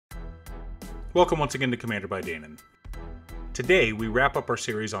Welcome once again to Commander by Danon. Today we wrap up our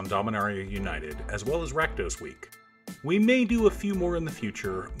series on Dominaria United, as well as Rakdos Week. We may do a few more in the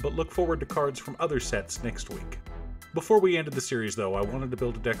future, but look forward to cards from other sets next week. Before we ended the series though, I wanted to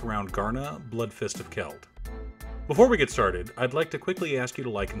build a deck around Garna, Bloodfist of Keld. Before we get started, I'd like to quickly ask you to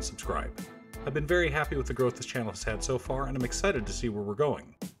like and subscribe. I've been very happy with the growth this channel has had so far, and I'm excited to see where we're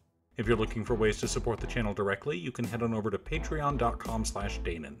going. If you're looking for ways to support the channel directly, you can head on over to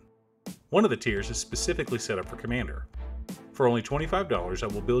patreon.com/Danon. One of the tiers is specifically set up for Commander. For only $25, I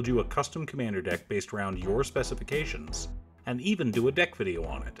will build you a custom Commander deck based around your specifications, and even do a deck video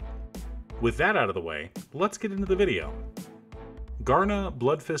on it. With that out of the way, let's get into the video. Garna,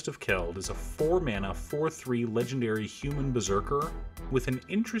 Bloodfist of Keld is a 4-mana, 4/3 legendary human berserker with an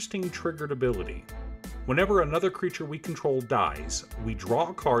interesting triggered ability. Whenever another creature we control dies, we draw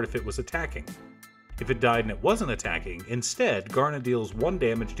a card if it was attacking. If it died and it wasn't attacking, instead, Garna deals 1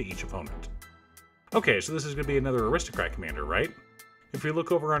 damage to each opponent. Okay, so this is going to be another Aristocrat commander, right? If you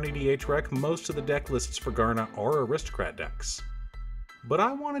look over on EDH Rec, most of the deck lists for Garna are Aristocrat decks. But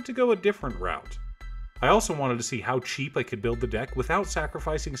I wanted to go a different route. I also wanted to see how cheap I could build the deck without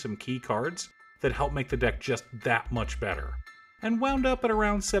sacrificing some key cards that help make the deck just that much better, and wound up at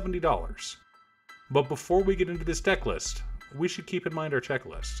around $70. But before we get into this deck list, we should keep in mind our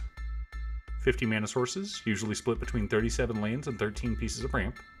checklist. 50 mana sources, usually split between 37 lands and 13 pieces of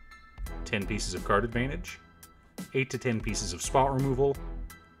ramp, 10 pieces of card advantage, 8 to 10 pieces of spot removal,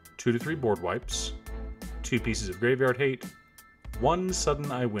 2 to 3 board wipes, 2 pieces of graveyard hate, 1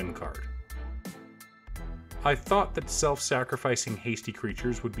 sudden I win card. I thought that self-sacrificing hasty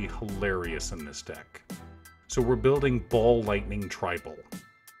creatures would be hilarious in this deck, so we're building Ball Lightning Tribal.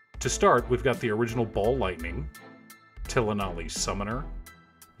 To start, we've got the original Ball Lightning, Tillinali Summoner,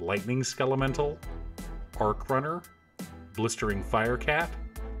 Lightning Skelemental, Arc Runner, Blistering Firecat,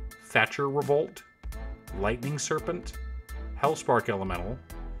 Thatcher Revolt, Lightning Serpent, Hellspark Elemental,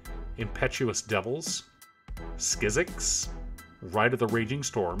 Impetuous Devils, Skizix, Rite of the Raging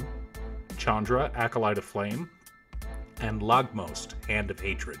Storm, Chandra, Acolyte of Flame, and Lagmost, Hand of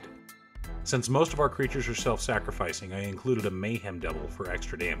Hatred. Since most of our creatures are self-sacrificing, I included a Mayhem Devil for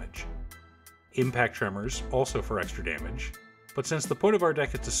extra damage. Impact Tremors, also for extra damage, but since the point of our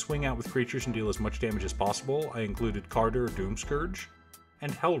deck is to swing out with creatures and deal as much damage as possible, I included Carder Doomscourge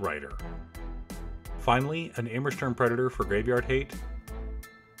and Hellrider. Finally, an Immersturm Predator for graveyard hate,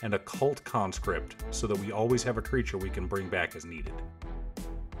 and a Cult Conscript so that we always have a creature we can bring back as needed.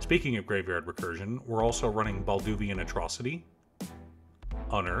 Speaking of graveyard recursion, we're also running Balduvian Atrocity,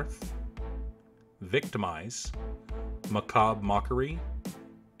 Unearth, Victimize, Macabre Mockery,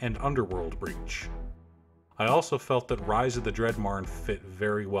 and Underworld Breach. I also felt that Rise of the Dreadmarn fit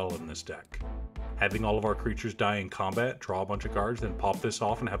very well in this deck. Having all of our creatures die in combat, draw a bunch of cards, then pop this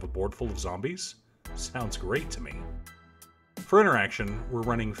off and have a board full of zombies? Sounds great to me. For interaction, we're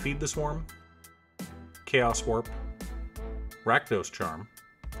running Feed the Swarm, Chaos Warp, Rakdos Charm,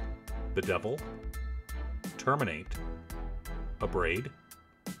 the Devil, Terminate, Abrade,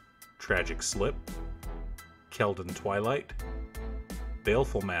 Tragic Slip, Keldon Twilight,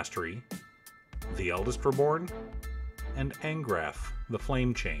 Baleful Mastery, the Eldest Reborn, and Angrath, the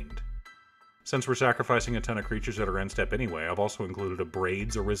Flame Chained. Since we're sacrificing a ton of creatures at our end step anyway, I've also included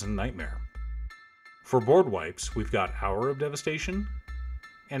Abrade's Arisen Nightmare. For board wipes, we've got Hour of Devastation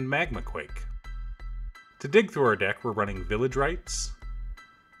and Magma Quake. To dig through our deck, we're running Village Rites,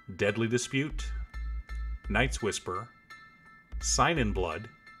 Deadly Dispute, Night's Whisper, Sign in Blood,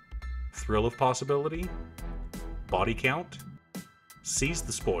 Thrill of Possibility, Body Count, Seize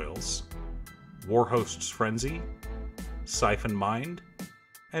the Spoils, Warhost's Frenzy, Siphon Mind,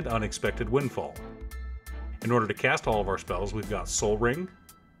 and Unexpected Windfall. In order to cast all of our spells, we've got Soul Ring,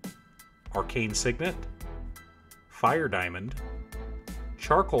 Arcane Signet, Fire Diamond,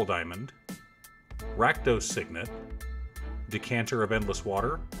 Charcoal Diamond, Rakdos Signet, Decanter of Endless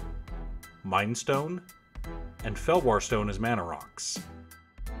Water, Mind Stone, and Felwar Stone as mana rocks.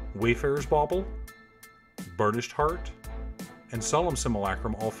 Wayfarer's Bauble, Burnished Heart, and Solemn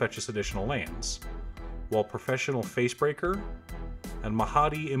Simulacrum all fetch us additional lands, while Professional Facebreaker and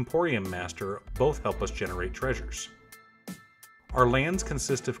Mahadi Emporium Master both help us generate treasures. Our lands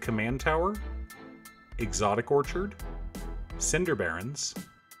consist of Command Tower, Exotic Orchard, Cinder Barrens,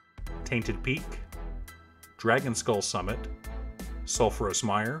 Tainted Peak, Dragon Skull Summit, Sulphurous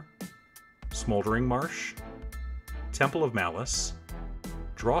Mire, Smoldering Marsh, Temple of Malice,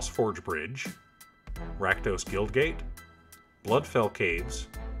 Drossforge Bridge, Rakdos Guildgate, Bloodfell Caves,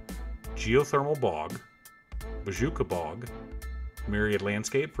 Geothermal Bog, Bajuka Bog, Myriad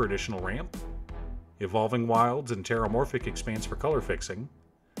Landscape for additional ramp, Evolving Wilds and Terramorphic Expanse for color fixing,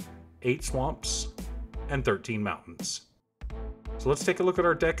 8 swamps, and 13 mountains. So let's take a look at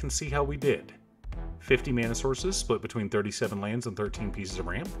our deck and see how we did. 50 mana sources split between 37 lands and 13 pieces of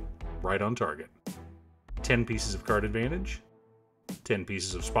ramp, right on target. 10 pieces of card advantage, 10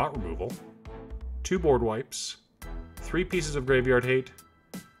 pieces of spot removal, 2 board wipes, 3 pieces of graveyard hate,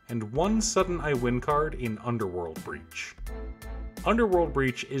 and 1 sudden I win card in Underworld Breach. Underworld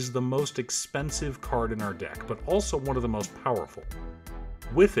Breach is the most expensive card in our deck, but also one of the most powerful.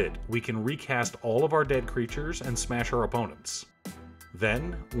 With it, we can recast all of our dead creatures and smash our opponents.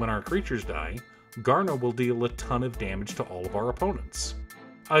 Then, when our creatures die, Garna will deal a ton of damage to all of our opponents.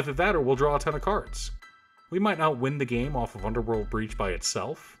 Either that or we'll draw a ton of cards. We might not win the game off of Underworld Breach by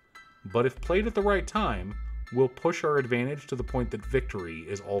itself, but if played at the right time, we'll push our advantage to the point that victory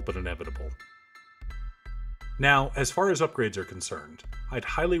is all but inevitable. Now, as far as upgrades are concerned, I'd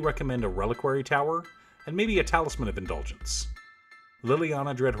highly recommend a Reliquary Tower, and maybe a Talisman of Indulgence.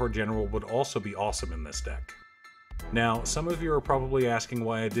 Liliana Dreadhorde General would also be awesome in this deck. Now, some of you are probably asking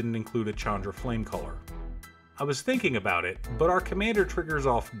why I didn't include a Chandra Flamecaller. I was thinking about it, but our commander triggers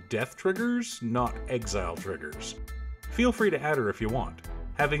off death triggers, not exile triggers. Feel free to add her if you want.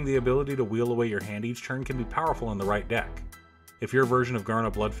 Having the ability to wheel away your hand each turn can be powerful in the right deck. If your version of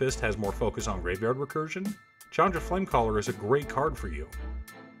Garna Bloodfist has more focus on graveyard recursion, Chandra Flamecaller is a great card for you.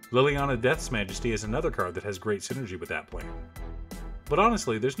 Liliana Death's Majesty is another card that has great synergy with that plan. But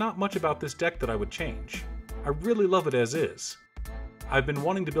honestly, there's not much about this deck that I would change. I really love it as is. I've been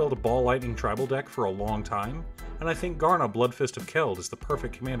wanting to build a Ball Lightning tribal deck for a long time, and I think Garna Bloodfist of Keld is the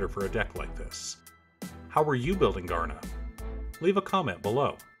perfect commander for a deck like this. How are you building Garna? Leave a comment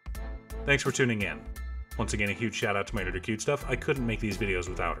below. Thanks for tuning in. Once again, a huge shout out to my Nerd Cute Stuff. I couldn't make these videos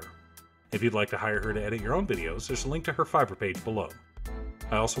without her. If you'd like to hire her to edit your own videos, there's a link to her Fiverr page below.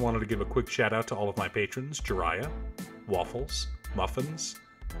 I also wanted to give a quick shout out to all of my patrons, Jiraiya, Waffles, Muffins,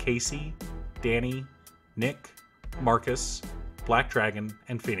 Casey, Danny, Nick, Marcus, Black Dragon,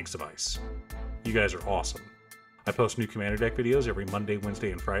 and Phoenix of Ice. You guys are awesome. I post new Commander Deck videos every Monday,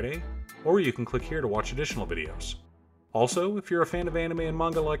 Wednesday, and Friday, or you can click here to watch additional videos. Also, if you're a fan of anime and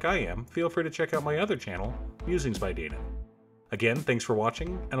manga like I am, feel free to check out my other channel, Musings by Danon. Again, thanks for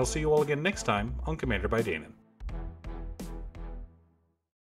watching, and I'll see you all again next time on Commander by Danon.